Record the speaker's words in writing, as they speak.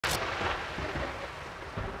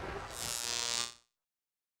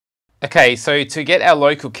Okay, so to get our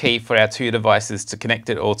local key for our Tuya devices to connect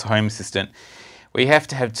it all to Home Assistant, we have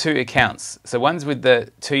to have two accounts. So one's with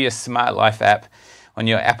the Tuya Smart Life app on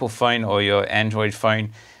your Apple phone or your Android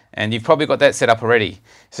phone, and you've probably got that set up already.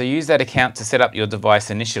 So use that account to set up your device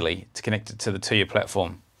initially to connect it to the Tuya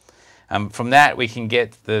platform. From that, we can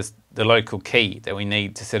get the local key that we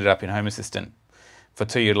need to set it up in Home Assistant for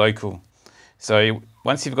Tuya Local. So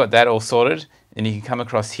once you've got that all sorted, then you can come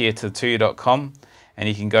across here to tuya.com and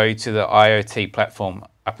you can go to the IoT platform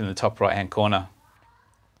up in the top right hand corner.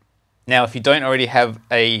 Now, if you don't already have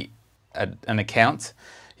an account,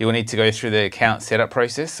 you will need to go through the account setup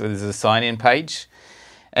process. So there's a sign-in page.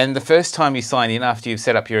 And the first time you sign in after you've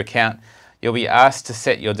set up your account, you'll be asked to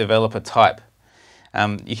set your developer type.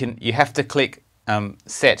 You have to click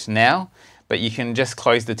set now, but you can just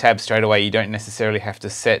close the tab straight away. You don't necessarily have to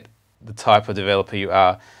set the type of developer you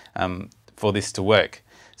are for this to work.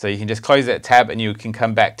 So you can just close that tab and you can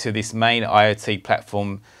come back to this main IoT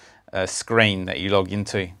platform screen that you log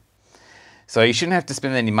into. So you shouldn't have to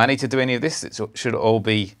spend any money to do any of this. It should all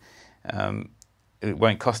be, it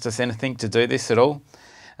won't cost us anything to do this at all.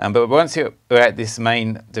 But once you're at this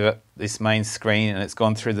main screen and it's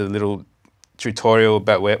gone through the little tutorial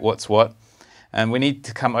about what's what, and we need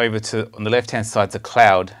to come over to, on the left hand side, to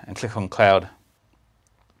Cloud and click on Cloud.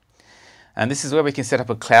 And this is where we can set up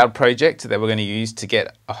a cloud project that we're going to use to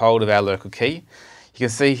get a hold of our local key. You can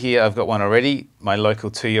see here I've got one already, my local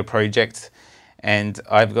Tuya project, and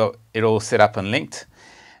I've got it all set up and linked.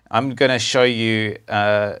 I'm going to show you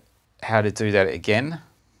how to do that again.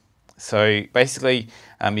 So basically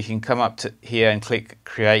you can come up to here and click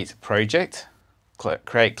Create Project,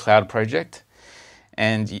 Create Cloud Project,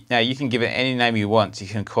 and now you can give it any name you want. You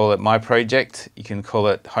can call it My Project, you can call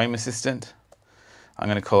it Home Assistant. I'm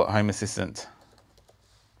going to call it Home Assistant.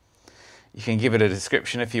 You can give it a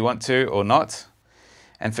description if you want to or not.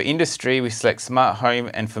 And for industry, we select Smart Home,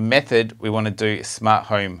 and for method, we want to do Smart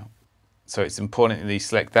Home. So it's important that you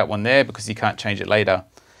select that one there because you can't change it later.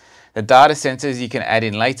 The data centers you can add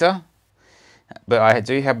in later, but I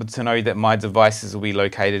do happen to know that my devices will be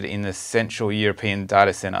located in the Central European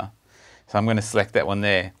Data Center. So I'm going to select that one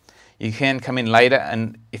there. You can come in later,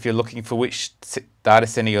 and if you're looking for which data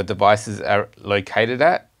center your devices are located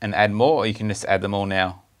at, and add more, or you can just add them all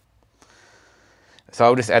now. So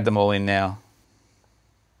I'll just add them all in now.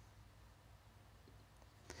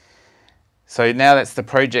 So now that's the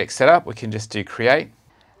project set up, we can just do create.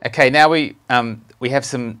 Okay, now we have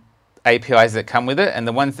some APIs that come with it, and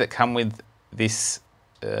the ones that come with this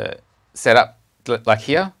setup, like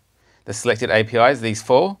here, the selected APIs, these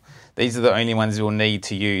four, these are the only ones we'll need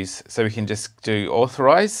to use. So we can just do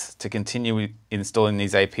authorize to continue installing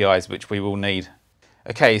these APIs, which we will need.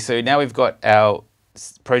 Okay, so now we've got our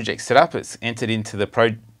project set up. It's entered into the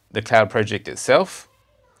cloud project itself.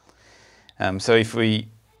 So if we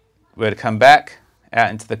were to come back out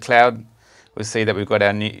into the cloud, we'll see that we've got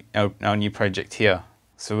our new project here.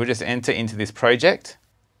 So we'll just enter into this project.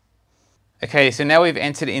 Okay, so now we've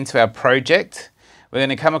entered into our project. We're going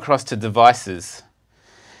to come across to devices.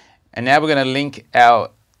 And now we're going to link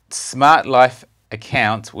our Smart Life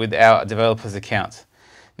account with our developer's account.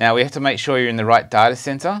 Now we have to make sure you're in the right data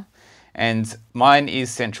center, and mine is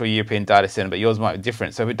Central European Data Center, but yours might be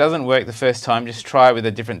different. So if it doesn't work the first time, just try it with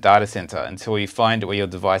a different data center until you find where your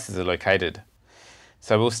devices are located.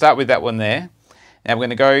 So we'll start with that one there. Now we're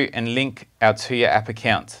going to go and link our Tuya app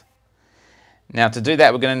account. Now to do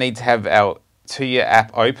that, we're going to need to have our Tuya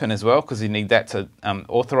app open as well, because we need that to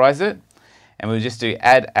authorize it. And we'll just do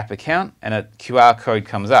add app account, and a QR code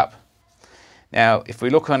comes up. Now, if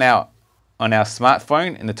we look on our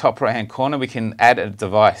smartphone, in the top right hand corner, we can add a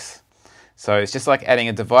device. So it's just like adding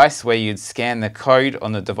a device where you'd scan the code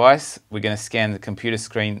on the device. We're going to scan the computer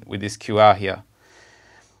screen with this QR here.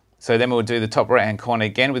 So then we'll do the top right hand corner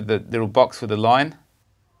again with the little box with the line.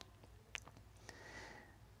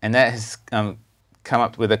 And that has come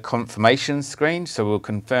up with a confirmation screen, so we'll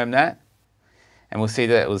confirm that. And we'll see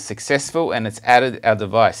that it was successful and it's added our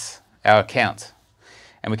device, our account.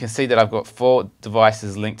 And we can see that I've got 4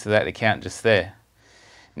 devices linked to that account just there.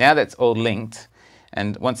 Now that's all linked,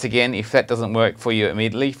 and once again, if that doesn't work for you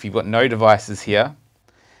immediately, if you've got no devices here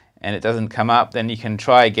and it doesn't come up, then you can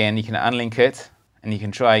try again. You can unlink it and you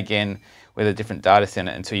can try again with a different data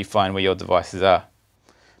center until you find where your devices are.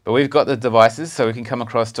 But we've got the devices, so we can come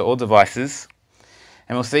across to all devices,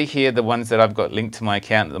 and we'll see here the ones that I've got linked to my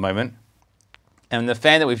account at the moment. And the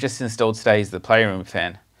fan that we've just installed today is the Playroom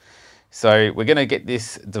fan. So we're going to get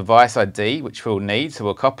this device ID, which we'll need, so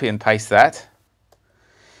we'll copy and paste that.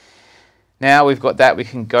 Now we've got that, we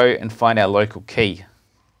can go and find our local key.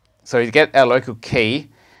 So to get our local key,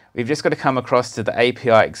 we've just got to come across to the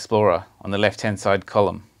API Explorer on the left-hand side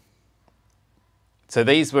column. So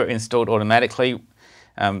these were installed automatically.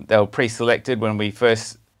 They were pre-selected when we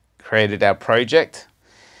first created our project.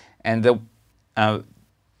 And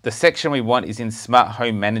the section we want is in Smart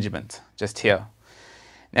Home Management, just here.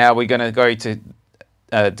 Now we're going to go to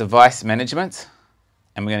Device Management,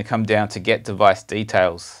 and we're going to come down to Get Device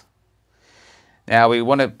Details. Now we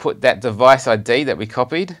want to put that device ID that we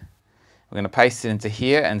copied. We're going to paste it into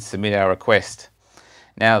here and submit our request.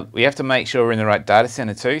 Now we have to make sure we're in the right data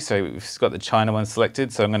center too, so we've got the China one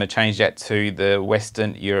selected, so I'm going to change that to the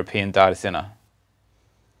Western European Data Center.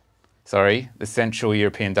 Sorry, the Central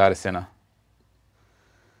European Data Center.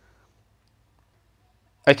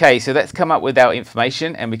 Okay, so that's come up with our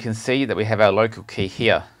information, and we can see that we have our local key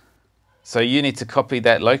here. So you need to copy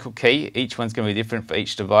that local key. Each one's going to be different for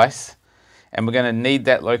each device, and we're going to need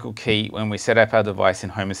that local key when we set up our device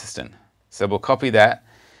in Home Assistant. So we'll copy that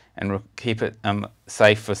and we'll keep it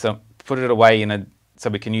safe for put it away so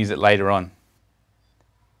we can use it later on.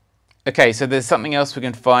 Okay, so there's something else we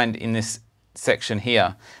can find in this section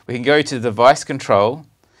here. We can go to device control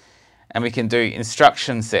and we can do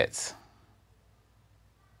instruction sets.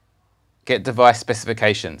 Get device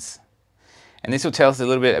specifications. And this will tell us a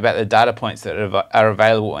little bit about the data points that are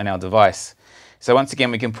available on our device. So once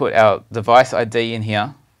again, we can put our device ID in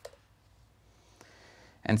here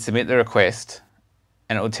and submit the request,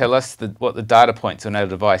 and it will tell us what the data points on our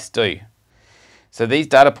device do. So these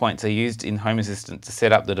data points are used in Home Assistant to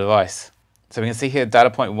set up the device. So we can see here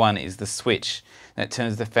data point 1 is the switch that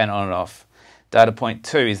turns the fan on and off. Data point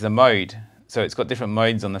 2 is the mode, so it's got different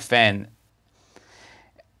modes on the fan.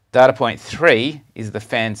 Data point 3 is the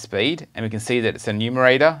fan speed, and we can see that it's a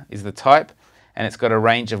numerator is the type, and it's got a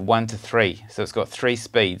range of 1 to 3. So it's got 3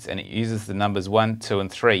 speeds, and it uses the numbers 1, 2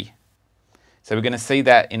 and 3. So we're going to see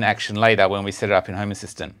that in action later when we set it up in Home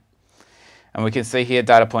Assistant. And we can see here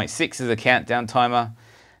data point 6 is a countdown timer.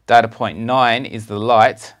 Data point 9 is the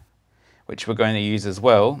light, which we're going to use as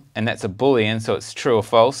well, and that's a boolean, so it's true or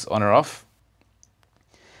false, on or off.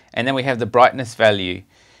 And then we have the brightness value,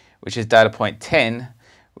 which is data point 10,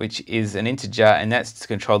 which is an integer, and that's to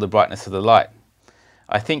control the brightness of the light.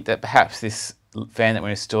 I think that perhaps this fan that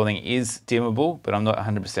we're installing is dimmable, but I'm not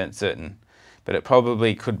 100% certain, but it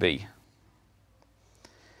probably could be.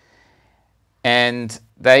 And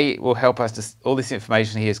they will help us to, all this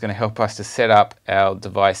information here is going to help us to set up our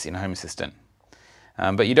device in Home Assistant.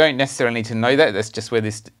 But you don't necessarily need to know that, that's just where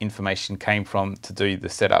this information came from to do the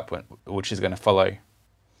setup, which is going to follow.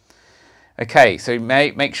 Okay, so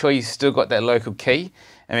make sure you still got that local key,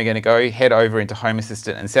 and we're going to head over into Home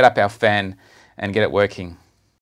Assistant and set up our fan and get it working.